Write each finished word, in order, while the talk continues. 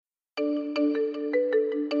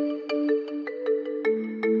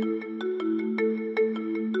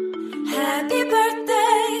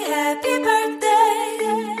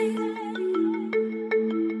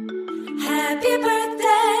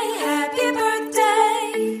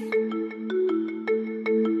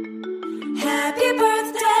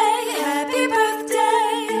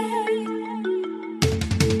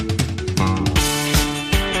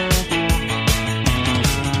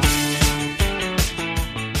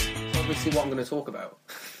obviously what I'm going to talk about.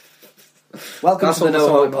 Welcome to the No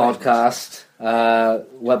Hope podcast.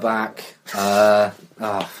 We're back.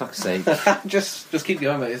 Fuck's sake. just keep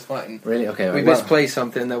going, mate. It's fine. Really? Okay. We Right. misplaced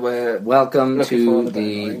something that we're... Welcome to forward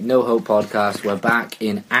the about, right? No Hope podcast. We're back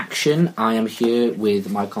in action. I am here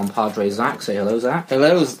with my compadre Zach. Say hello, Zach.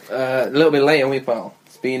 Hello, a little bit late, haven't we, pal?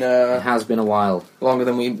 It's been It has been a while. longer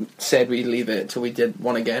than we said we'd leave it till we did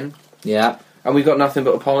one again. Yeah. And we've got nothing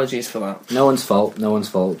but apologies for that. No one's fault.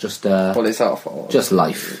 Just Well, it's our fault. just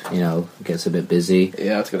life. It gets a bit busy.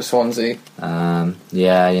 Yeah, I had to go to Swansea. Yeah,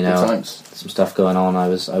 Good times. some stuff going on. I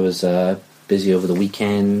was busy over the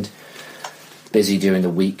weekend. Busy during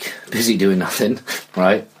the week. Busy doing nothing.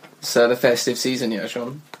 Right. So the festive season, yeah,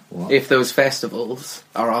 Sean. What? If those festivals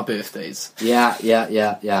are our birthdays. Yeah.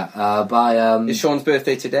 Is Sean's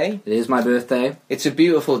birthday today? It is my birthday. It's a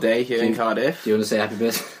beautiful day here in Cardiff. Do you want to say happy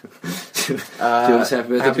birthday? Do you want to say happy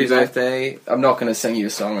birthday? Happy birthday. I'm not going to sing you a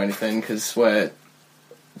song or anything because we're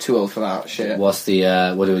too old for that shit. What's the?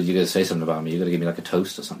 What are you going to say something about me? You're going to give me like a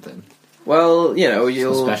toast or something. Well, It's a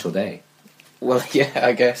you'll... special day. Well, yeah,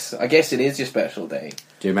 I guess it is your special day.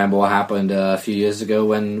 Do you remember what happened a few years ago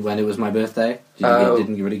when it was my birthday?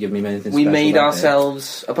 Didn't you really give me anything We special made that day?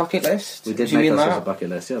 ourselves a bucket list. We did Do you make mean ourselves that? a bucket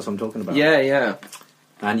list. Yeah, that's what I'm talking about. Yeah.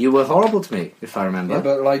 And you were horrible to me, if I remember. Yeah,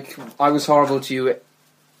 but I was horrible to you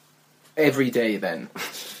every day then.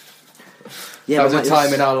 Yeah, That was but a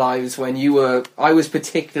time in our lives when I was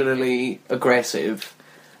particularly aggressive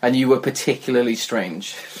and you were particularly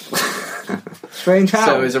strange. Strange how?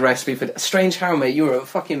 So it was a recipe for... Strange how, mate? You were a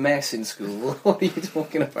fucking mess in school. What are you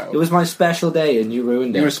talking about? It was my special day and you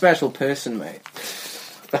ruined it. You were a special person, mate.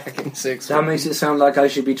 Back in sixth That grade. makes it sound like I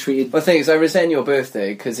should be treated... Well, the thing is, I resent your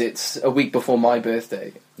birthday because it's a week before my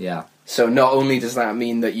birthday. Yeah. So not only does that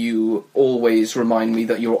mean that you always remind me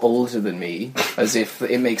that you're older than me, as if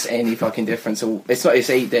it makes any fucking difference. It's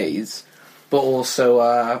 8 days, but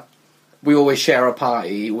also we always share a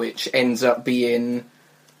party, which ends up being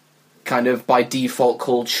kind of by default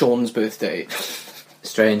called Sean's birthday.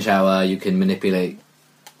 Strange how you can manipulate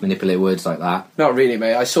words like that. Not really,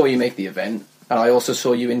 mate. I saw you make the event, and I also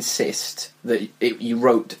saw you insist that you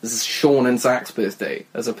wrote Sean and Zach's birthday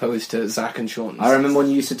as opposed to Zach and Sean's. I remember when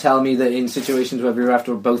you used to tell me that in situations where we have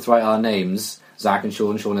to both write our names, Zach and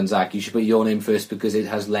Sean and Zach, you should put your name first because it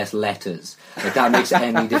has less letters. If that makes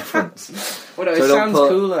any difference. Well, no, it So don't sounds put-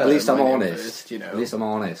 cooler. At least than I'm my name honest. first, At least I'm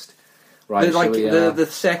honest. Right, The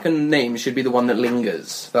second name should be the one that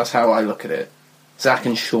lingers. That's how I look at it. Zach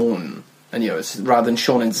and Sean. And, it's, rather than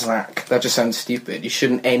Sean and Zach. That just sounds stupid. You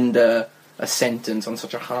shouldn't end a sentence on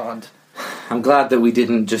such a hard... I'm glad that we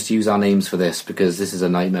didn't just use our names for this because this is a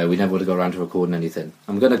nightmare. We never would have got around to recording anything.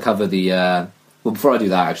 I'm going to cover the... well, before I do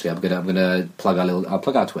that, actually, I'm gonna plug I'll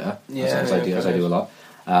plug our Twitter, as I do a lot.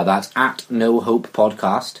 That's at No Hope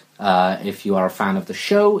Podcast. If you are a fan of the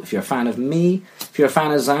show, if you're a fan of me, if you're a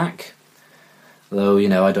fan of Zach, though,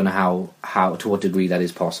 I don't know how to what degree that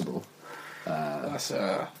is possible. That's,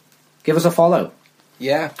 Give us a follow.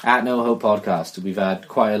 yeah. At No Hope Podcast. We've had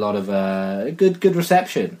quite a lot of good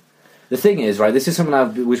reception. The thing is, right, this is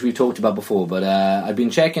something which we've talked about before, but I've been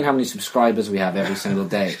checking how many subscribers we have every single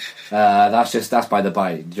day. That's by the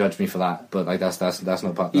by. Judge me for that, but that's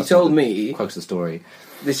not part. He told me, crux of the story.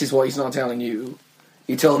 this is what he's not telling you.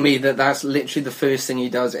 He told me that that's literally the first thing he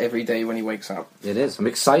does every day when he wakes up. It is. I'm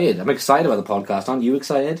excited. I'm excited about the podcast. Aren't you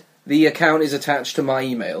excited? The account is attached to my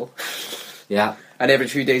email. Yeah. And every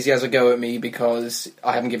 2 days he has a go at me because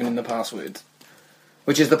I haven't given him the password.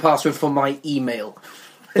 Which is the password for my email.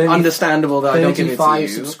 Understandable that I don't give it to 35 you.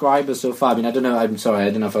 subscribers so far. I mean, I don't know. I'm sorry. I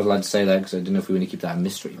don't know if I was allowed to say that because I don't know if we want to keep that a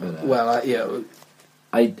mystery. But Well,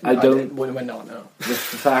 I don't. We're not, no. The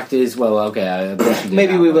fact is, well, okay.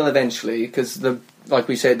 Maybe we will eventually, because like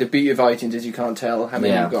we said, the beauty of iTunes is you can't tell how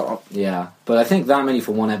many you've got. Yeah, but I think that many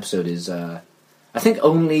for one episode is. I think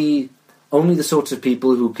only the sorts of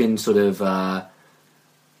people who can sort of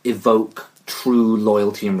evoke true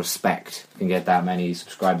loyalty and respect can get that many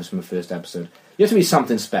subscribers from the first episode. You have to be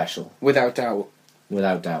something special. Without doubt.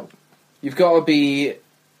 Without doubt. You've got to be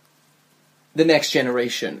the next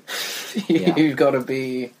generation. Yeah. You've got to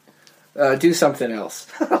be... do something else.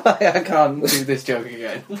 I can't do this joke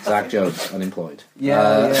again. Zach Jones, unemployed.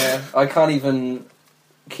 Yeah. I can't even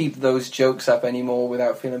keep those jokes up anymore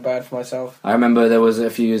without feeling bad for myself. I remember there was a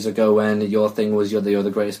few years ago when your thing was you're the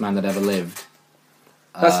greatest man that ever lived.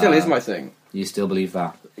 That still is my thing. You still believe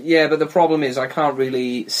that? Yeah, but the problem is I can't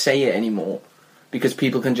really say it anymore because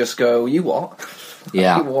people can just go, "You what?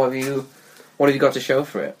 Yeah. What have you got to show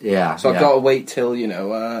for it?" Yeah. So I've got to wait till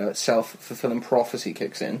self-fulfilling prophecy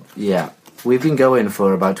kicks in. Yeah. We've been going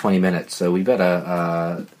for about 20 minutes, so we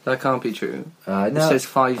better... That can't be true. no. It says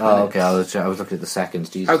 5 minutes. Oh, okay, I was looking at the seconds.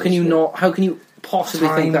 Jesus, how can you possibly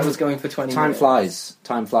think that was going for 20 Time minutes? flies.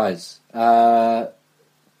 Time flies.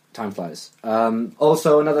 Time flies.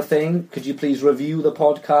 Also, another thing, could you please review the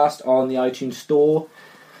podcast on the iTunes Store?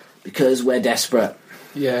 Because we're desperate.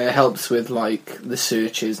 Yeah, it helps with, like, the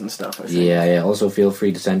searches and stuff, I think. Yeah. Also, feel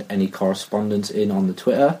free to send any correspondence in on the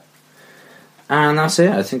Twitter. And that's it.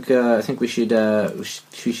 I think we should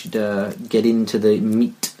get into the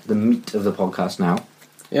meat of the podcast now.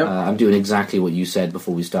 Yep. I'm doing exactly what you said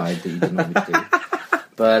before we started that you didn't want me to do.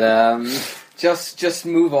 But just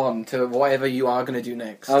move on to whatever you are going to do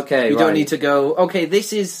next. Okay, you don't need to go. Okay,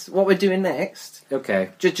 this is what we're doing next. Okay,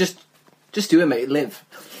 just do it, mate. Live.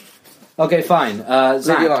 Okay, fine.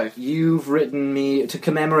 Zach, your life. You've written me to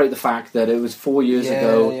commemorate the fact that it was 4 years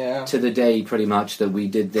ago to the day, pretty much, that we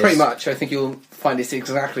did this. Pretty much. I think you'll find it's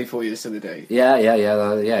exactly 4 years to the day. Yeah.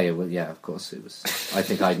 Of course, it was. I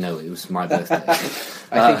think I'd know it was my birthday.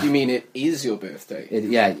 I think you mean it is your birthday.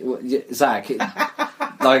 Zach.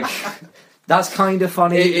 That's kind of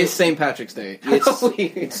funny. It is St. Patrick's Day.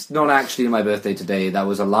 It's not actually my birthday today. That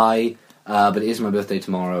was a lie. But it is my birthday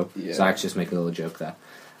tomorrow. Yeah. Zach's just making a little joke there.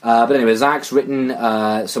 But anyway, Zach's written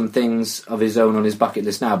some things of his own on his bucket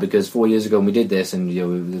list now, because 4 years ago when we did this, and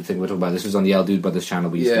the thing we're talking about, this was on the El Dude Brothers channel.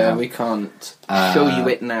 We can't show you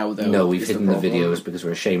it now, though. No, we've hidden the videos because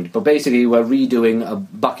we're ashamed. But basically, we're redoing a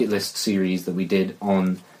bucket list series that we did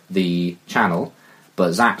on the channel.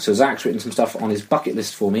 But Zach's written some stuff on his bucket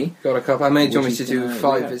list for me. Got a couple. Do you want me to do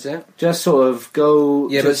 5, is it? Just sort of go...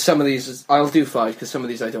 Yeah, but some of these... I'll do 5, because some of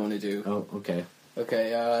these I don't want to do. Oh, okay.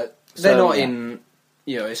 Okay, they're not in...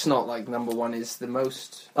 it's not like number 1 is the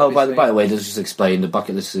most... Oh, by the way, let's just explain, the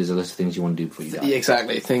bucket list is a list of things you want to do before you die. Yeah,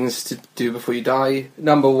 exactly, things to do before you die.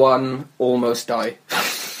 Number 1, almost die.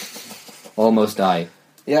 Almost die.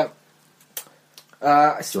 Yep.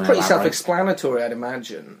 It's pretty self-explanatory, I'd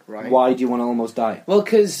imagine, right? Why do you want to almost die? Well,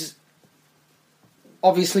 because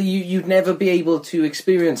obviously you'd never be able to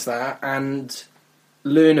experience that and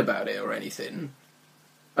learn about it or anything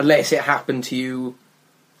unless it happened to you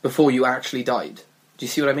before you actually died. Do you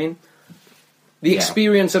see what I mean? The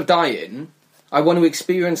experience of dying, I want to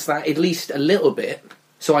experience that at least a little bit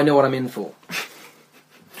so I know what I'm in for.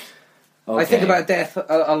 Okay. I think about death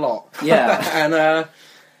a lot. Yeah. And...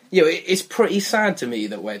 it's pretty sad to me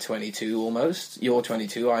that we're 22 almost. You're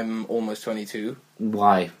 22, I'm almost 22.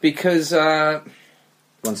 Why? Because...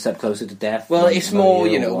 one step closer to death. Well, it's more,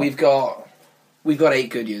 we've got 8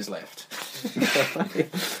 good years left.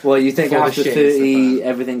 Well, you think after 30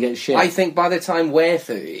 everything gets shit? I think by the time we're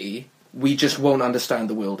 30, we just won't understand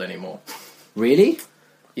the world anymore. Really?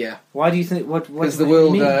 Yeah. Why do you think... Because the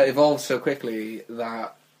world evolves so quickly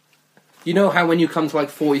that... You know how when you come to like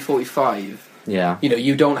 40, 45... Yeah.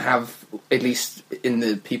 You don't have, at least in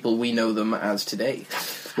the people we know them as today.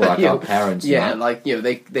 Well, like our parents. Yeah,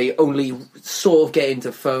 they only sort of get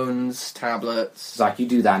into phones, tablets. It's like you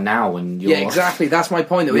do that now and you're... Yeah, exactly, that's my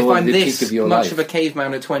point though. If I'm this much of a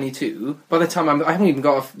caveman at 22, by the time I haven't even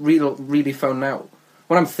got a really phone now.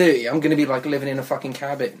 When I'm 30, I'm going to be like living in a fucking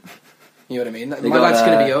cabin. You know what I mean? My life's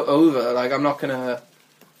going to be over. Like, I'm not going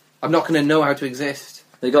to know how to exist.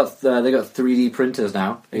 They got 3D printers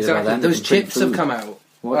now. Exactly. Those chips have come out.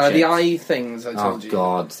 The eye things I told you. Oh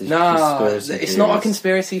God! No, it's not a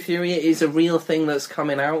conspiracy theory. It is a real thing that's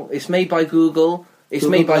coming out. It's made by Google. It's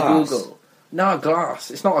made by Google. No,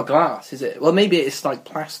 glass. It's not a glass, is it? Well, maybe it's like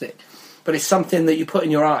plastic, but it's something that you put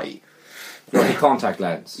in your eye. Like a contact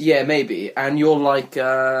lens. Yeah, maybe. And you're like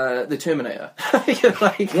the Terminator. You're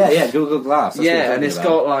like, yeah, Google Glass. That's and it's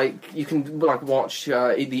got like you can like watch, do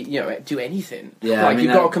anything. Yeah, like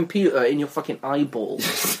you've got a computer in your fucking eyeball.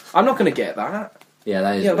 I'm not going to get that. Yeah,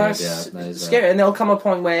 that is weird. That is scary. And there'll come a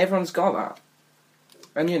point where everyone's got that.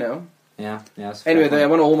 And Yeah. Anyway, I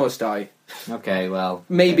want to almost die. Okay, well,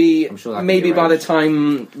 maybe I'm sure maybe by the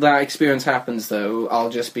time that experience happens, though, I'll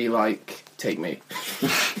just be like, take me.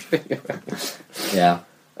 Yeah.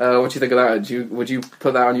 What do you think of that? Would you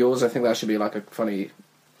put that on yours? I think that should be like a funny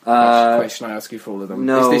question I ask you for all of them.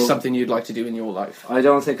 No. Is this something you'd like to do in your life? I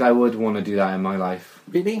don't think I would want to do that in my life.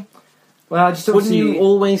 Really? Well, I just don't Wouldn't you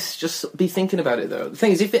always just be thinking about it, though? The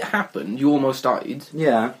thing is, if it happened, you almost died.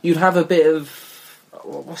 Yeah. You'd have a bit of...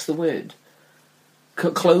 What's the word?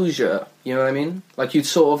 Closure. You know what I mean? Like, you'd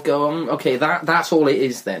sort of go, okay, that's all it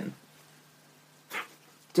is then.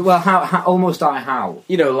 Well, how almost die how?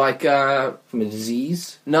 Like... From a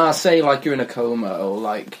disease? Nah, say, like, you're in a coma, or,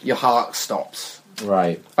 like, your heart stops.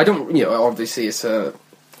 Right. I don't... obviously it's I'm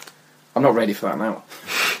not ready for that now.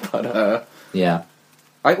 But, Yeah.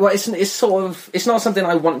 it's sort of... It's not something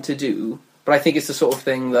I want to do, but I think it's the sort of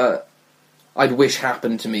thing that I'd wish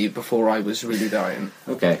happened to me before I was really dying.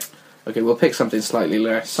 Okay, we'll pick something slightly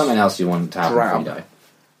less. Something else you want to happen before you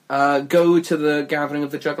die. Go to the gathering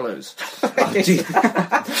of the Juggalos.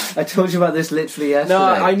 I told you about this literally yesterday. No,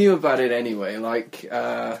 I knew about it anyway. Like,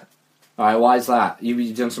 alright, why is that?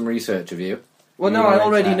 You've done some research, have you? Well, no, I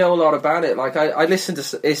already know a lot about it. Like, I listened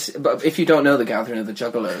to... But if you don't know the Gathering of the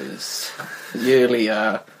Juggalos, yearly...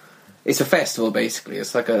 it's a festival, basically.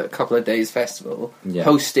 It's like a couple of days festival. Yeah.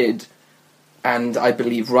 Hosted and, I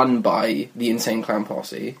believe, run by the Insane Clown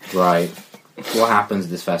Posse. Right. What happens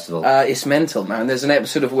at this festival? It's mental, man. There's an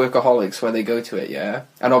episode of Workaholics where they go to it, yeah?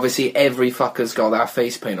 And obviously every fucker's got that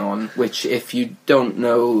face paint on, which if you don't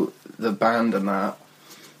know the band and that,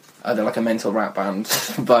 they're like a mental rap band.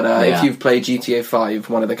 But if you've played GTA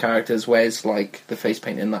 5, one of the characters wears, like, the face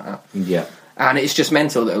paint in that. Yeah. And it's just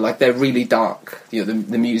mental, though. Like, they're really dark. You know,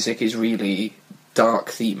 the music is really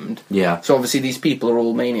dark-themed. Yeah. So obviously these people are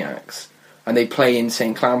all maniacs. And they play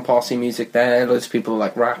Insane Clown Posse music there. Loads of people are,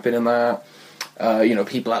 like, rapping and that.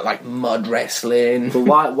 People at like mud wrestling.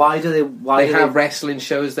 But why do they? Why they have wrestling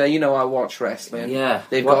shows there? You know, I watch wrestling. Yeah,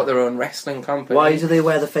 they've got their own wrestling company. Why do they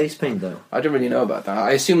wear the face paint though? I don't really know about that.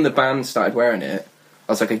 I assume the band started wearing it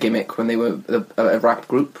as like a gimmick when they were a rap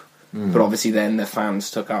group, but obviously then the fans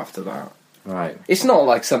took after that. Right. It's not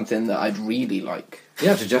like something that I'd really like. You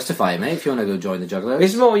have to justify it, mate. If you want to go join the Juggalos,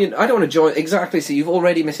 it's more. I don't want to join. Exactly. So you've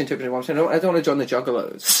already misinterpreted what I'm saying. I don't want to join the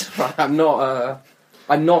Juggalos. I'm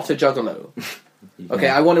not a Juggalo. Okay,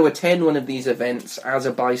 I want to attend one of these events as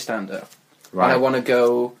a bystander. Right. And I want to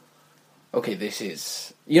go, okay, this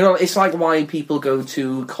is... it's like why people go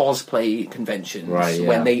to cosplay conventions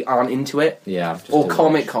when they aren't into it. Yeah. Or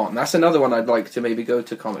Comic-Con. That's another one I'd like to maybe go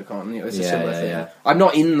to Comic-Con. It's a similar thing. Yeah. I'm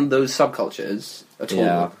not in those subcultures at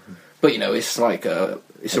all. But, it's like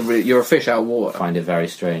you're a fish out of water. I find it very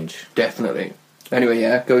strange. Definitely. Anyway,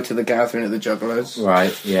 go to the Gathering of the Juggalos.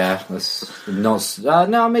 Right, yeah. That's not...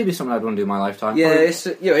 no, maybe something I'd want to do in my lifetime. Yeah, it's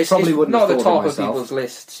not the top of people's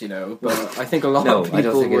lists, but I think a lot of people I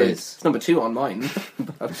don't think would. it is. It's number 2 on mine.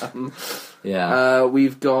 But, yeah.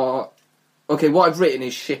 We've got... Okay, what I've written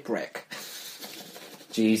is shipwreck.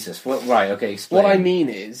 Jesus. Right, okay, explain. What I mean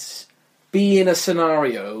is, be in a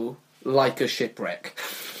scenario like a shipwreck.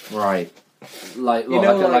 Right. Like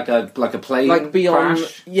a plane like be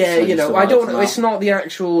crash? On I don't know, it's not the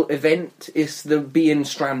actual event, it's the being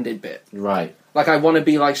stranded bit. Right. Like I want to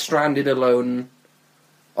be like stranded alone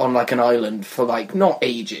on like an island for like not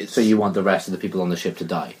ages. So you want the rest of the people on the ship to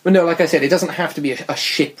die? Well, no, like I said, it doesn't have to be a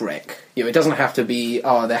shipwreck. It doesn't have to be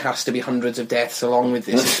there has to be hundreds of deaths along with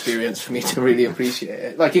this experience for me to really appreciate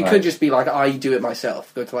it. Like it could just be like I do it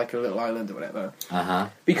myself, go to like a little island or whatever.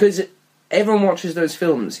 Because everyone watches those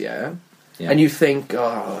films, yeah. And you think,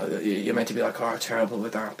 you're meant to be like, how terrible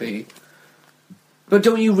would that be? But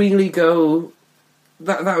don't you really go,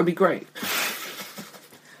 that would be great.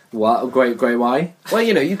 What? Great, why? Well,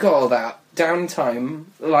 you've got all that downtime,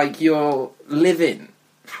 like you're living.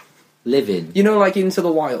 Living? Like Into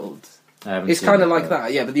the Wild. It's kind of like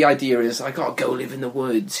that, yeah, but the idea is, I gotta go live in the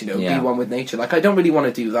woods, be one with nature. Like, I don't really want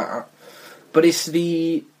to do that. But it's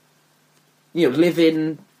the,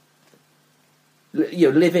 living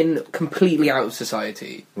completely out of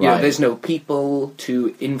society. Right. There's no people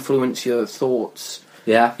to influence your thoughts.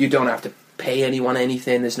 Yeah. You don't have to pay anyone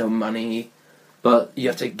anything. There's no money. But you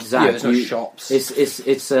have to. There's no shops. It's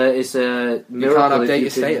a miracle. You can't update your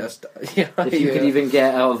status. If you could even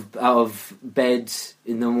get out of bed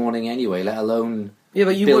in the morning anyway, let alone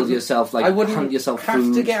but you build yourself hunt yourself have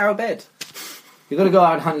food. To get out of bed. You've got to go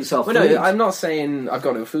out and hunt yourself food. No, I'm not saying I've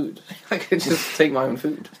got no food. I could just take my own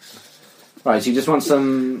food. Right, so you just want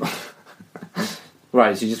some...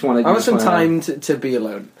 Right, so you just want to... I want some time to be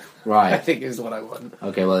alone. Right. I think is what I want.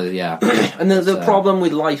 Okay, well, yeah. And the problem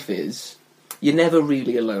with life is, you're never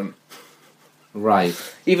really alone. Right.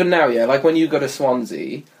 Even now, yeah, like when you go to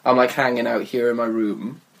Swansea, I'm like hanging out here in my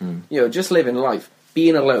room, just living life,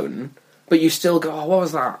 being alone, but you still go, what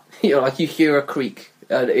was that? Like you hear a creak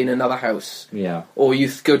in another house. Yeah. Or you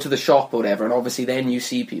go to the shop or whatever, and obviously then you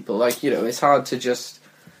see people. Like, it's hard to just...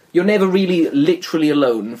 You're never really literally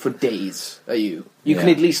alone for days, are you? You can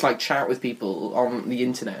at least like chat with people on the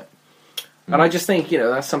internet. And I just think,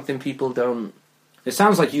 that's something people don't... It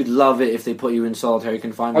sounds like you'd love it if they put you in solitary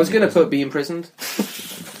confinement. I was going to put be imprisoned.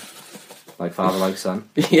 Like father, like son?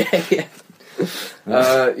 Yeah.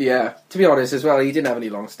 Yeah. To be honest as well, he didn't have any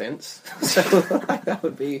long stints. So that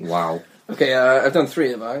would be... Wow. Okay, I've done 3,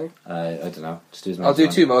 have I? I don't know. Just do as I'll do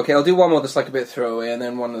 2 more. Okay, I'll do one more that's like a bit throwaway and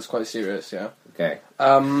then one that's quite serious, yeah? Okay.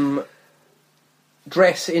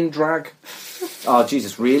 Dress in drag. Oh,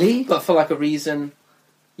 Jesus, really? But for like a reason.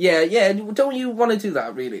 Yeah. Don't you want to do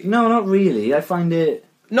that, really? No, not really. I find it...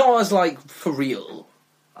 Not as, like, for real.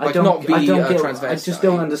 Like, I not be don't a get, transvestite. I just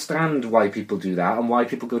don't understand why people do that and why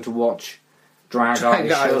people go to watch drag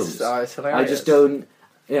artist shows. It's hilarious. I just don't...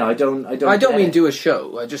 I don't mean do a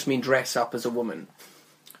show. I just mean dress up as a woman.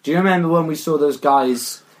 Do you remember when we saw those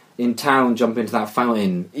guys in town jump into that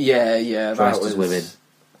fountain? Yeah. Dressed as women.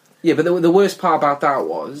 Yeah, but the worst part about that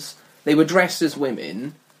was they were dressed as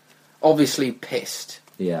women, obviously pissed.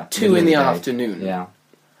 Yeah. 2 in the afternoon. Yeah.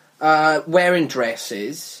 Wearing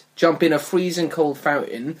dresses, jump in a freezing cold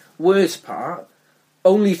fountain. Worst part,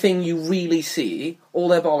 only thing you really see, all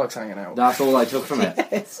their bollocks hanging out. That's all I took from it.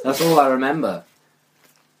 Yes. That's all I remember.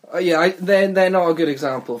 They're not a good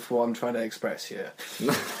example for what I'm trying to express here.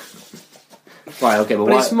 Right, okay,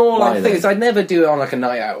 but it's more like things. I'd never do it on like a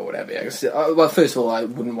night out or whatever. Well, first of all, I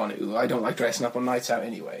wouldn't want to. I don't like dressing up on nights out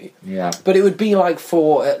anyway. Yeah. But it would be like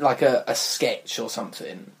for like a sketch or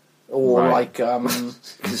something. Or like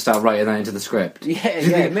start writing that into the script.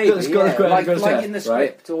 Yeah, maybe. Like in the script.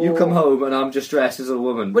 Right? Or... You come home and I'm just dressed as a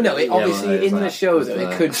woman. Well, no, obviously in the show though,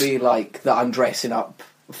 it could be like that I'm dressing up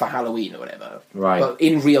for Halloween or whatever. Right. But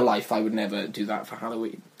in real life, I would never do that for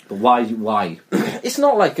Halloween. But why? It's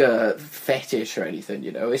not like a fetish or anything,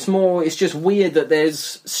 you know. It's just weird that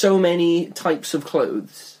there's so many types of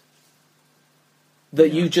clothes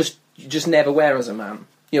that you just never wear as a man.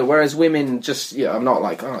 You know, whereas women just, I'm not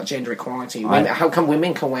like, gender equality. How come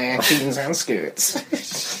women can wear jeans and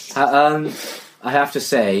skirts? I have to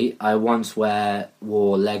say, I once wore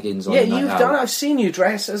leggings on a night out. I've seen you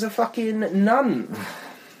dress as a fucking nun.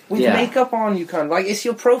 With makeup on, you can't. Like, it's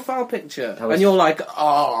your profile picture. And you're like,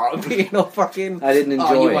 being all fucking... I didn't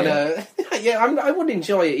enjoy it. I wouldn't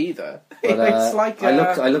enjoy it either. But, it's like...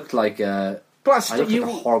 I looked like... Plus,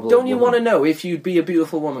 don't you want to know if you'd be a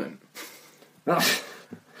beautiful woman?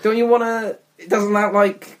 Don't you want to... Doesn't that,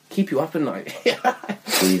 like, keep you up at night?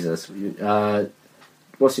 Jesus.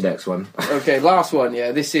 What's your next one? Okay, last one,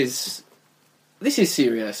 This is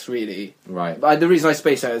serious, really. Right. The reason I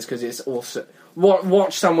space out is because it's also...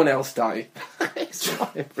 Watch someone else die. It's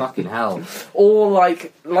fine. Fucking hell. Or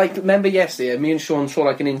like remember yesterday, me and Sean saw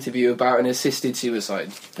like an interview about an assisted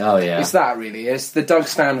suicide. Oh yeah. It's that really. It's the Doug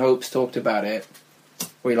Stanhopes talked about it,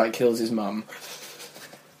 where he like kills his mum.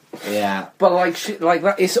 Yeah. But like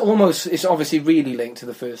that, it's obviously really linked to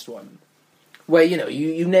the first one, where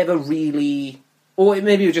you never really, or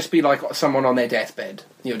maybe it would just be like someone on their deathbed.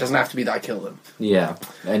 It doesn't have to be that I kill them. Yeah.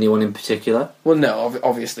 Anyone in particular? Well, no,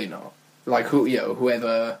 obviously not. Like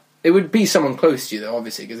whoever it would be, someone close to you though,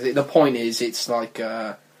 obviously, because the point is it's like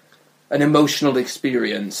an emotional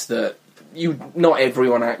experience that not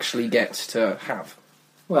everyone actually gets to have.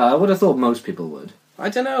 Well, I would have thought most people would. I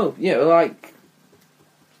don't know. Like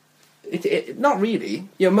not really.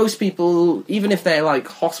 Most people, even if they're like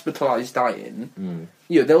hospitalised dying,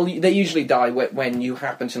 they usually die when you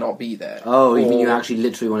happen to not be there. Oh, you mean you actually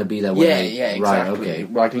literally want to be there? Exactly. Right, okay.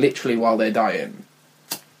 Like literally while they're dying.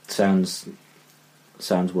 Sounds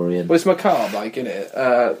worrying. Well, it's macabre, like,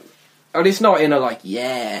 innit? And it's not in a, like,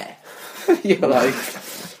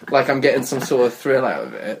 like I'm getting some sort of thrill out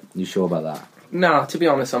of it. You sure about that? No, to be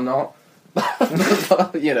honest, I'm not.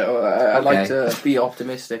 I like to be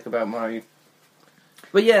optimistic about my...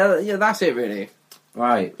 But yeah, that's it, really.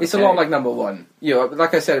 Right. It's a lot like number one.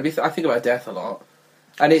 Like I said, I think about death a lot.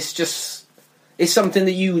 And it's just... It's something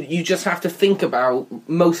that you just have to think about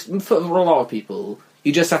for a lot of people...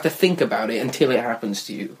 You just have to think about it until it happens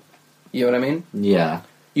to you. You know what I mean? Yeah.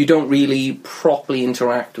 You don't really properly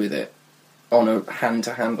interact with it on a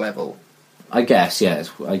hand-to-hand level. I guess, yeah. It's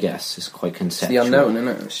quite conceptual. It's the unknown, isn't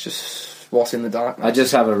it? It's just what's in the darkness. I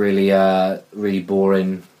just have a really, really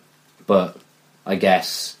boring, but I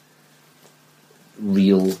guess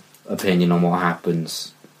real opinion on what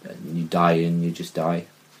happens. You die and you just die.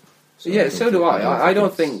 So do I. I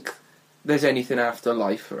don't think there's anything after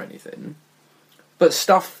life or anything. But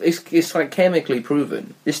stuff is like chemically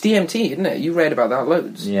proven. It's DMT, isn't it? You read about that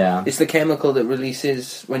loads. Yeah. It's the chemical that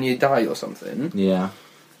releases when you die or something. Yeah.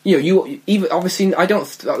 You even obviously I don't.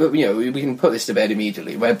 We can put this to bed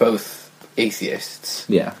immediately. We're both atheists.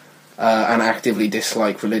 Yeah. And actively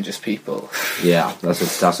dislike religious people. Yeah,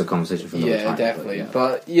 that's a conversation for another time. Yeah, definitely.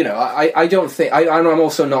 But I don't think I'm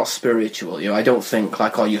also not spiritual. I don't think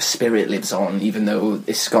like your spirit lives on, even though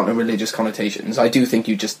it's got no religious connotations. I do think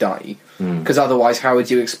you just die, because otherwise, how would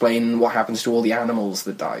you explain what happens to all the animals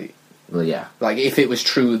that die? Well, yeah. Like if it was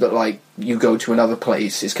true that like you go to another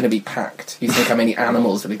place, it's going to be packed. You think how many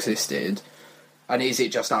animals have existed, and is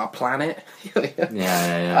it just our planet?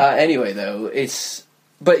 Yeah. Anyway, though, it's.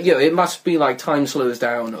 But, it must be like time slows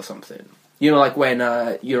down or something. Like when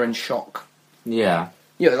you're in shock. Yeah.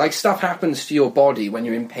 like stuff happens to your body when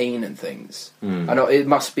you're in pain and things. I know it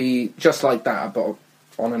must be just like that, but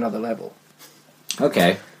on another level.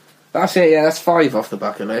 Okay. That's it, yeah, that's 5 off the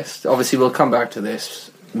bucket list. Obviously, we'll come back to this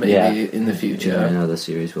maybe in the future. Yeah, in another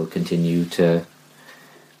series, we'll continue to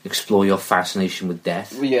explore your fascination with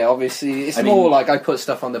death. Yeah, obviously, it's more like I put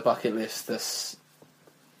stuff on the bucket list that's...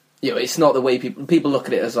 it's not the way people look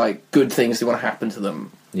at it as, like, good things that want to happen to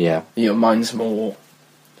them. Yeah. Mine's more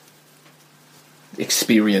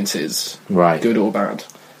experiences. Right. Good or bad.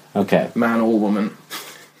 Okay. Man or woman.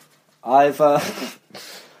 I've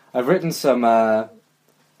written some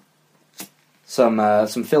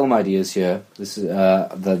film ideas here. This is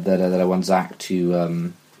that I want Zach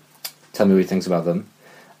to tell me what he thinks about them.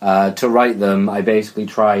 To write them, I basically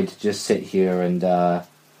tried to just sit here and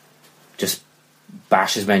just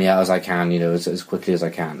bash as many out as I can, as quickly as I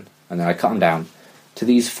can, and then I cut them down to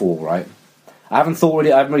these 4. Right. I haven't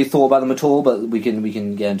really thought about them at all, but we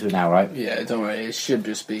can get into it now, right? Yeah, don't worry. It should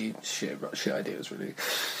just be shit ideas, really.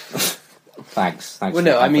 Thanks. Well,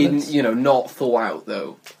 no, I mean, not thought out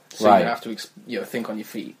though. So right. You have to, think on your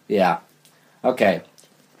feet. Yeah. Okay.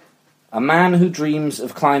 A man who dreams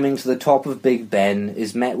of climbing to the top of Big Ben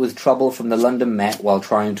is met with trouble from the London Met while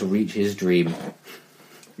trying to reach his dream.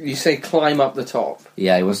 You say climb up the top?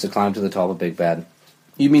 Yeah, he wants to climb to the top of Big Ben.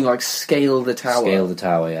 You mean like scale the tower? Scale the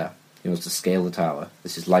tower, yeah. He wants to scale the tower.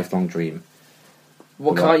 This is his lifelong dream.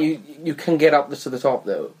 What can't you can get up to the top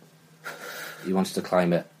though? He wants to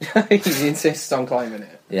climb it. He insists on climbing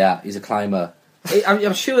it. Yeah, he's a climber.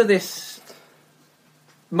 I'm sure this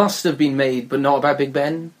must have been made, but not about Big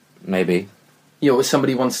Ben. Maybe. If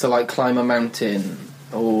somebody wants to like climb a mountain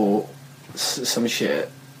or some shit.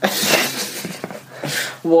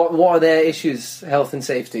 What are their issues? Health and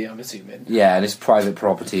safety, I'm assuming. Yeah, and it's private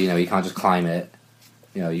property. You can't just climb it.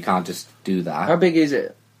 You can't just do that. How big is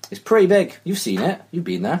it? It's pretty big. You've seen it. You've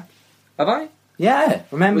been there. Have I? Yeah,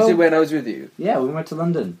 remember? Was it when I was with you? Yeah, we went to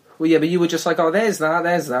London. Well, yeah, but you were just like, oh, there's that,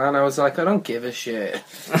 and I was like, I don't give a shit.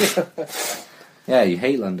 Yeah, you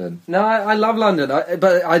hate London. No, I love London,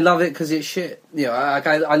 but I love it because it's shit.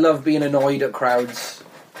 I love being annoyed at crowds.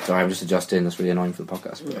 Sorry, I'm just adjusting. That's really annoying for the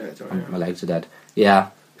podcast. Yeah, my legs are dead. Yeah.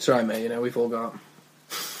 It's all right, mate. We've all got...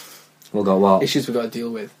 All got what? Issues we've got to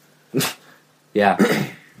deal with. Yeah.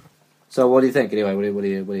 So, what do you think, anyway? What are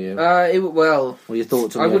you... What are your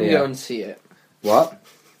thoughts on I the wouldn't idea? go and see it. What?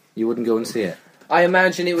 You wouldn't go and see it? I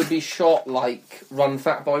imagine it would be shot like Run,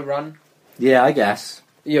 Fat Boy, Run. Yeah, I guess.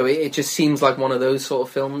 It just seems like one of those sort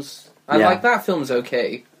of films. And like that film's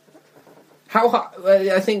okay.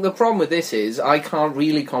 I think the problem with this is I can't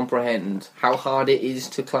really comprehend how hard it is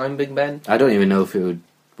to climb Big Ben. I don't even know if it would...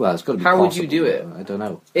 Well, it's got to be How possible, would you do it? I don't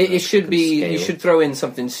know. It should be... Scale. You should throw in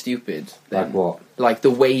something stupid. Then. Like what? Like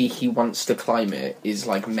the way he wants to climb it is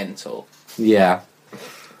like mental. Yeah.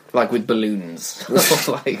 Like with balloons.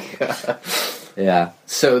 Yeah.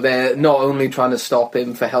 So they're not only trying to stop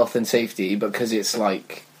him for health and safety, but because it's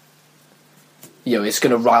like... it's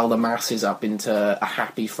going to rile the masses up into a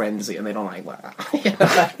happy frenzy, and they don't like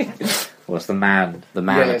that. Well, it's the man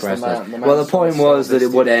aggressive. The man Well, the point was that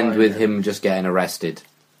it would end with him just getting arrested.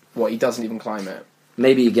 What, he doesn't even climb it?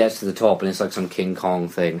 Maybe he gets to the top and it's like some King Kong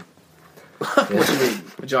thing. What do you mean?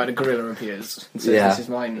 A giant gorilla appears and says, this is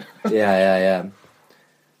mine. Yeah.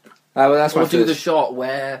 Well, that's Or my do the first... shot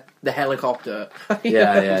where the helicopter...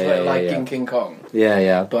 in King Kong.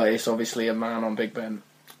 Yeah. But it's obviously a man on Big Ben.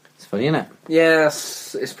 It's funny, isn't it?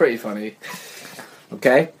 Yes, it's pretty funny.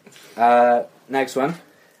 Okay. Next one.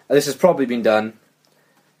 This has probably been done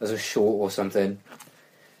as a short or something.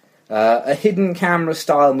 A hidden camera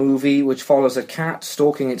style movie which follows a cat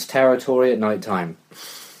stalking its territory at night time.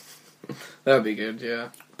 That'd be good, yeah.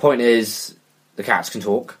 Point is, the cats can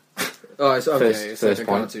talk. Oh, it's okay. First like a point.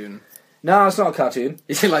 cartoon. No, it's not a cartoon.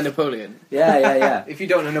 Is it like Napoleon? Yeah. If you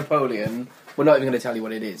don't know Napoleon, we're not even going to tell you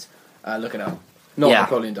what it is. Look it up. Not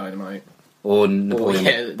Napoleon Dynamite. Or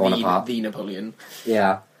Napoleon Bonaparte. The Napoleon.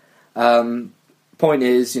 Yeah. Point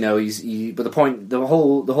is, but the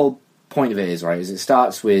whole point of it is, right, is it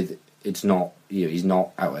starts with, it's not, he's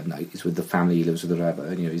not out at night, it's with the family he lives with or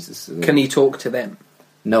whatever, he's this, Can he talk to them?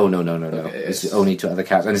 No. Okay, it's only to other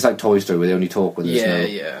cats, and it's like Toy Story where they only talk when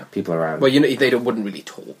there's no people around. Well, they wouldn't really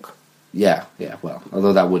talk. Yeah, well,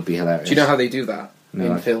 although that would be hilarious. Do you know how they do that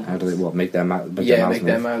in film? How do they, make their mouth make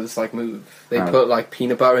their mouths, like, move. They put, like,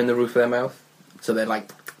 peanut butter in the roof of their mouth, so they're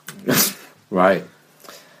like... Right.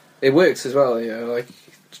 It works as well, like,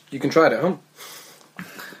 you can try it at home.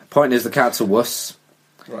 Point is, the cat's a wuss.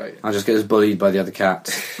 Right. And just gets bullied by the other cat.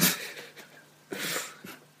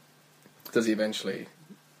 Does he eventually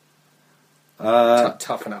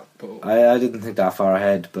toughen up? Or... I didn't think that far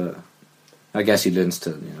ahead, but... I guess he learns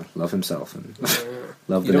to, love himself and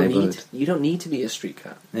love the neighborhood. You don't need to be a street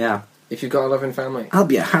cat. Yeah. If you've got a loving family. I'll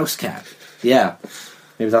be a house cat. Yeah.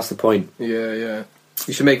 Maybe that's the point. Yeah.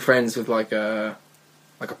 You should make friends with like a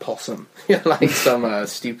possum. Like some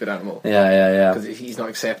stupid animal. Yeah. Because he's not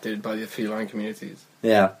accepted by the feline communities.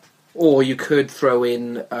 Yeah. Or you could throw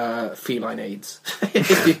in feline AIDS.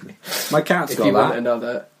 My cat's got that. If you want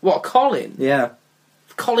another... What, Colin? Yeah.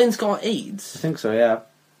 Colin's got AIDS? I think so, yeah.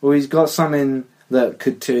 Well, he's got something that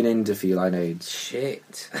could turn into feline AIDS.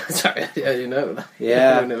 Shit. Sorry, I didn't know that.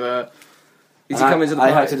 Yeah. Is he coming to the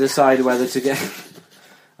I party? had to decide whether to get...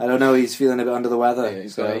 I don't know, he's feeling a bit under the weather. Yeah,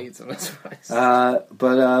 he's got AIDS, I'm not surprised.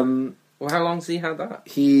 Well, how long's he had that?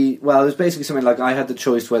 it was basically something like I had the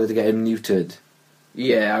choice whether to get him neutered.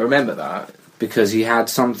 Yeah, I remember that. Because he had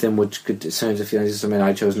something which could turn into feelings or something.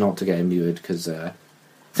 I chose not to get him neutered because I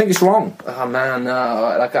think it's wrong. Oh man,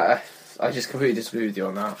 no. Like, I just completely disagree with you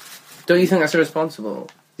on that. Don't you think that's irresponsible?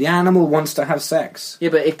 The animal wants to have sex. Yeah,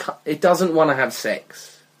 but it doesn't want to have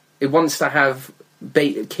sex. It wants to have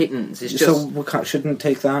kittens. It's just... So we shouldn't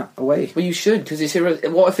take that away. Well, you should, because it's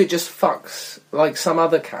what if it just fucks like some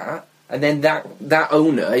other cat, and then that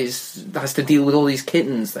owner has to deal with all these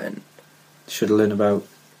kittens then? Should have learned about,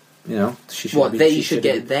 she should they should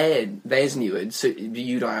get theirs neutered, so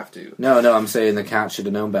you don't have to. No, I'm saying the cat should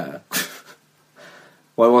have known better.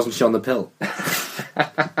 Why wasn't she on the pill?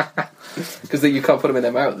 Because you can't put them in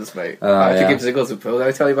their mouths, mate. I had to give Ziggles a pill. Did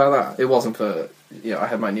I tell you about that? It wasn't for... I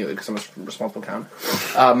had mine neutered because I'm a responsible cat.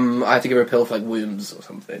 I had to give her a pill for, like, worms or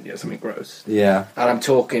something. Something gross. Yeah. And I'm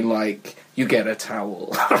talking, like, you get a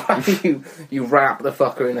towel. you wrap the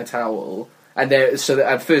fucker in a towel. And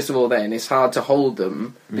first of all, then, it's hard to hold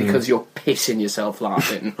them because you're pissing yourself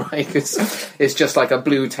laughing, right? It's just like a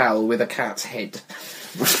blue towel with a cat's head.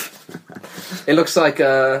 It looks like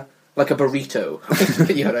a burrito,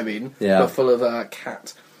 you know what I mean? Yeah. But full of a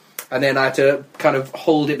cat. And then I had to kind of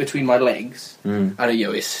hold it between my legs. And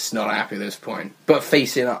it's not happy at this point. But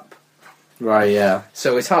facing up. Right, yeah.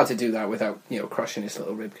 So it's hard to do that without, crushing his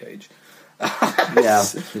little rib cage. Yeah.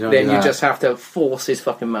 Then you just have to force his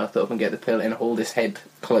fucking mouth open, get the pill and hold his head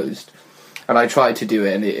closed. And I tried to do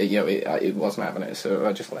it and it wasn't having it, so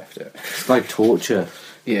I just left it. It's like torture.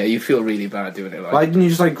 Yeah, you feel really bad doing it. Why didn't you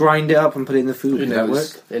just grind it up and put it in the food? It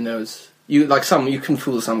knows. It knows. You can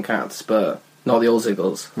fool some cats, but not the old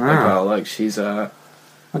Ziggles. She's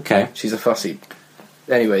okay. She's a fussy.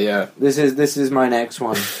 Anyway, yeah. This is my next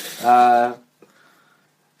one.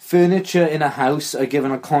 Furniture in a house are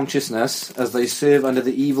given a consciousness as they serve under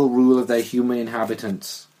the evil rule of their human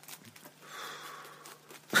inhabitants.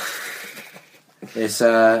 It's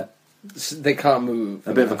they can't move.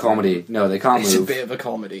 A bit of a comedy. No, they can't move. It's a bit of a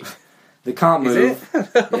comedy. They can't move.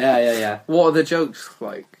 Yeah. What are the jokes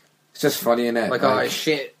like? It's just funny, innit? Like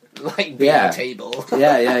shit, like being a table.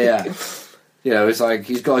 Yeah. It's like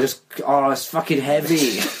he's got it's fucking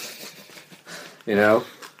heavy. Slam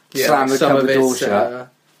the cupboard door shut.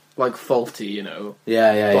 Like faulty,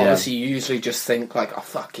 Yeah. But obviously, you usually just think like, "A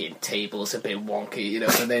fucking table's a bit wonky,"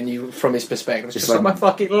 and then you, from his perspective, it's just like my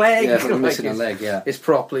fucking leg. Yeah, like missing a leg. Yeah, it's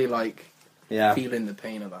properly feeling the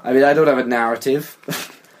pain of that. I mean, I don't have a narrative.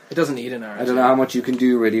 It doesn't need a narrative. I don't know how much you can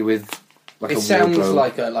do really with. It sounds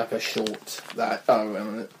like a short that.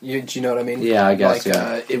 Do you know what I mean? Yeah, I guess.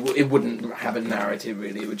 It wouldn't have a narrative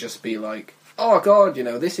really. It would just be like, oh god,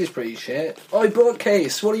 this is pretty shit. Oh,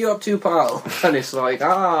 bookcase, what are you up to, pal? And it's like,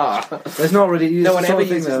 there's not really. No one ever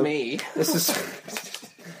uses me.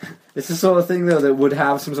 It's the sort of thing though that would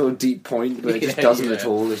have some sort of deep point, but it just doesn't at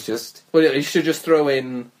all. It's just. Well, you should just throw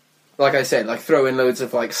in. Like I said, throw in loads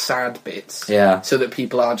of sad bits, so that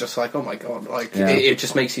people are just like, oh my god, it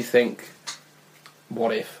just makes you think,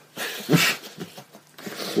 what if?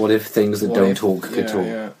 What if things that don't talk could talk?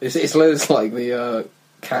 Yeah. It's loads like the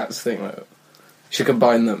cats thing. You should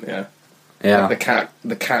combine them, yeah. Yeah.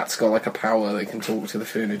 The cat's got a power that can talk to the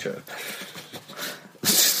furniture.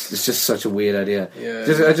 It's just such a weird idea. Yeah.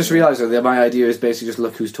 I just realised that my idea is basically just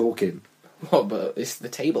look who's talking. What, but it's the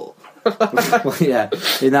table. Well, yeah.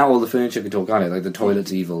 In that, all the furniture can talk, can't it? Like the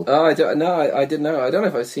toilet's evil. Oh, I didn't know. I don't know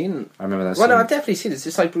if I've seen. I remember that. Well, no, I've definitely seen it. It's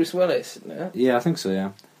just like Bruce Willis, isn't it? Yeah, I think so.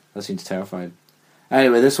 Yeah, that seems terrifying.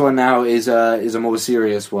 Anyway, this one now is a more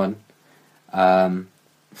serious one. The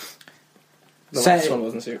last one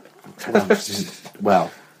wasn't serious. Well,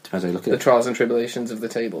 depends how you look at it. The trials and tribulations of the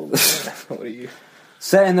table. What are you?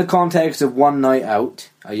 Set in the context of one night out,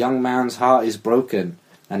 a young man's heart is broken,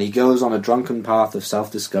 and he goes on a drunken path of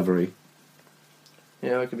self-discovery.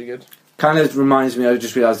 Yeah, that could be good. Kind of reminds me, I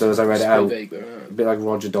just realised though as I read it out, vague, though, a bit like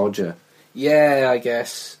Roger Dodger. Yeah, I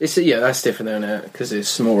guess it's that's different, isn't it? Because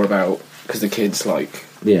it's more about the kid's like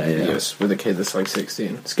yes, with a kid that's like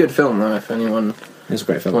 16. It's a good film though. If anyone it's a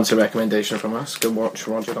great film. Wants a recommendation from us, go watch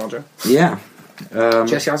Roger Dodger. Yeah,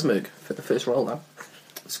 Jesse Eisenberg for the first role though.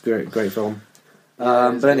 It's a great film.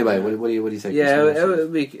 But anyway, what do you think? Yeah,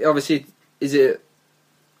 obviously, is it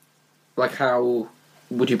like how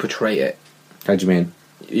would you portray it? How do you mean?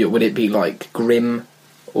 Would it be like grim,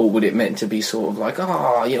 or would it meant to be sort of like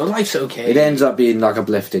life's okay? It ends up being like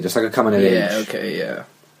uplifted. It's like a coming of age. Yeah, okay, yeah.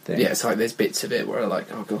 Thing. Yeah, it's like there's bits of it where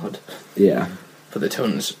like, oh god. Yeah. But the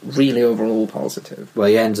tone's really overall positive. Well,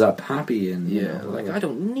 he ends up happy and like I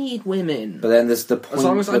don't need women. But then there's the point. As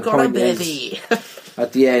long as I've got a baby.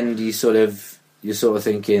 At the end, you're sort of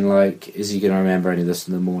thinking like, is he going to remember any of this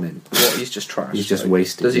in the morning? What? He's just trash. He's just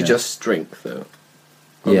wasted. Does he just drink though?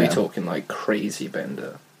 Or are we talking like crazy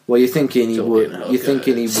bender? Well, you're thinking he would. You're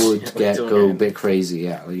thinking he would go a bit crazy.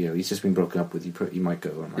 Yeah, he's just been broken up with. He might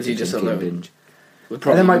go on. Is he just alone? Binge.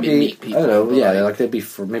 There might be. I don't know. Yeah, like they'd be.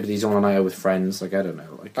 Maybe he's on a night out with friends. Like I don't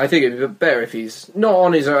know. Like I think it'd be better if he's not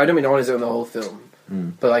on his own. I don't mean on his own the whole film,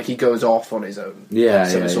 but like he goes off on his own. Yeah,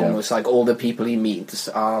 so it's almost like all the people he meets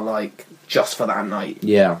are like just for that night.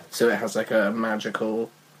 Yeah. So it has like a magical.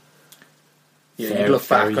 You look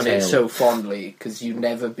back on it so fondly because you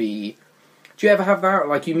never be. Do you ever have that?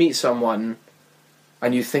 Like you meet someone,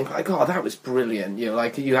 and you think like, "Oh, that was brilliant."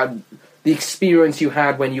 Like you had. The experience you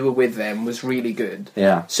had when you were with them was really good.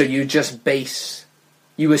 Yeah. So you just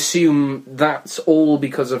you assume that's all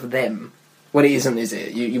because of them. When it isn't, is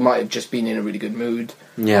it? You might have just been in a really good mood.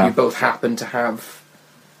 Yeah. You both happen to have,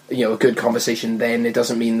 a good conversation then. It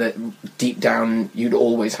doesn't mean that deep down you'd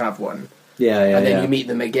always have one. Yeah, yeah, and then you meet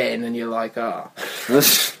them again and you're like,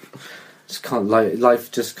 just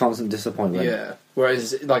life, just constant disappointment. Yeah.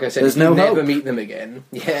 Whereas, like I said, there's if you never meet them again...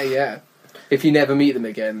 Yeah. If you never meet them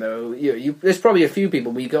again, though, there's probably a few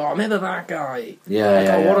people where you go, oh, remember that guy?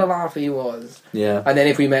 What a laugh he was. Yeah. And then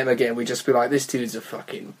if we met him again, we'd just be like, this dude's a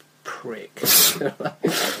fucking prick. Don't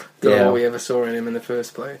know what we ever saw in him in the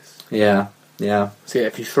first place. Yeah, yeah. So yeah,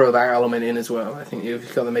 if you throw that element in as well, I think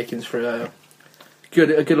you've got the makings for a good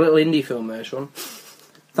little indie film there, Sean.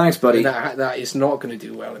 Thanks, buddy. That is not going to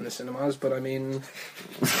do well in the cinemas, but I mean,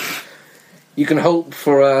 you can hope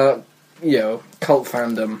for a cult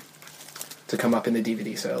fandom to come up in the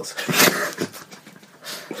DVD sales.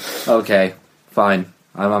 Okay, fine.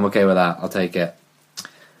 I'm okay with that. I'll take it.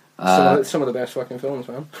 Some of the best fucking films,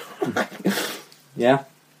 man. Yeah,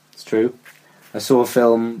 it's true. I saw a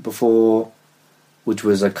film before, which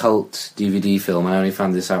was a cult DVD film. I only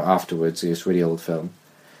found this out afterwards. It's a really old film,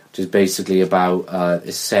 which is basically about.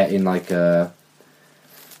 It's set in like a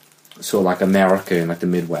sort of like America in like the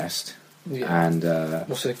Midwest, and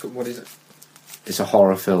what is it? It's a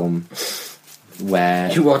horror film.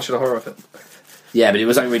 Where you watched a horror film? Yeah, but it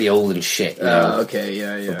was like really old and shit. Okay,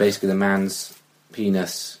 yeah. But basically, the man's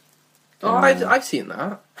penis. Oh, I've seen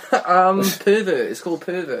that. Pervert. It's called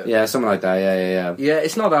Pervert. Yeah, something like that. Yeah. Yeah,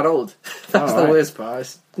 it's not that old. That's the worst part.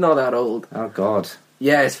 It's not that old. Oh God.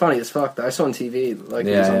 Yeah, it's funny as fuck. Though. I saw it on TV. Like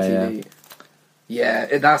it was on TV.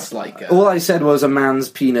 Yeah, that's like. All I said was a man's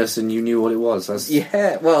penis, and you knew what it was. Well,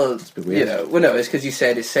 it's a bit weird. No, it's because you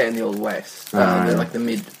said it's set in the Old West. Like the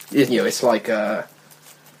mid. It's like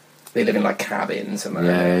they live in like cabins and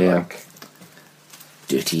like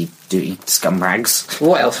dirty scumbags.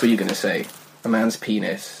 What else were you going to say? A man's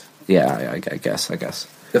penis. Yeah, I guess.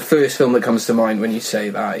 The first film that comes to mind when you say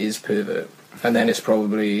that is Pervert, and then it's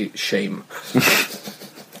probably Shame.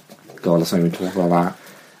 God, let's not even talk about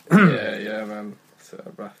that. yeah, man. It's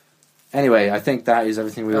rough. Anyway, I think that is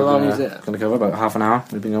everything we were going to cover. About half an hour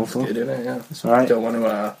we've been going for. Good, isn't it? Yeah. That's all right. Don't want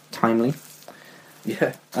to... Timely.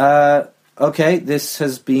 Yeah. Okay, this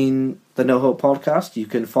has been the No Hope Podcast. You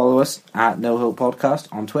can follow us at No Hope Podcast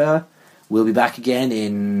on Twitter. We'll be back again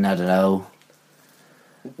in, I don't know...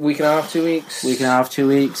 Week and a half, 2 weeks. Week and a half, 2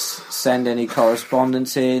 weeks. Send any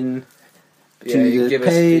correspondence in to the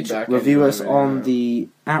page. Review us on the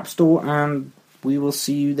App Store, and we will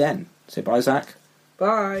see you then. Say bye, Zach.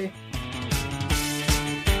 Bye.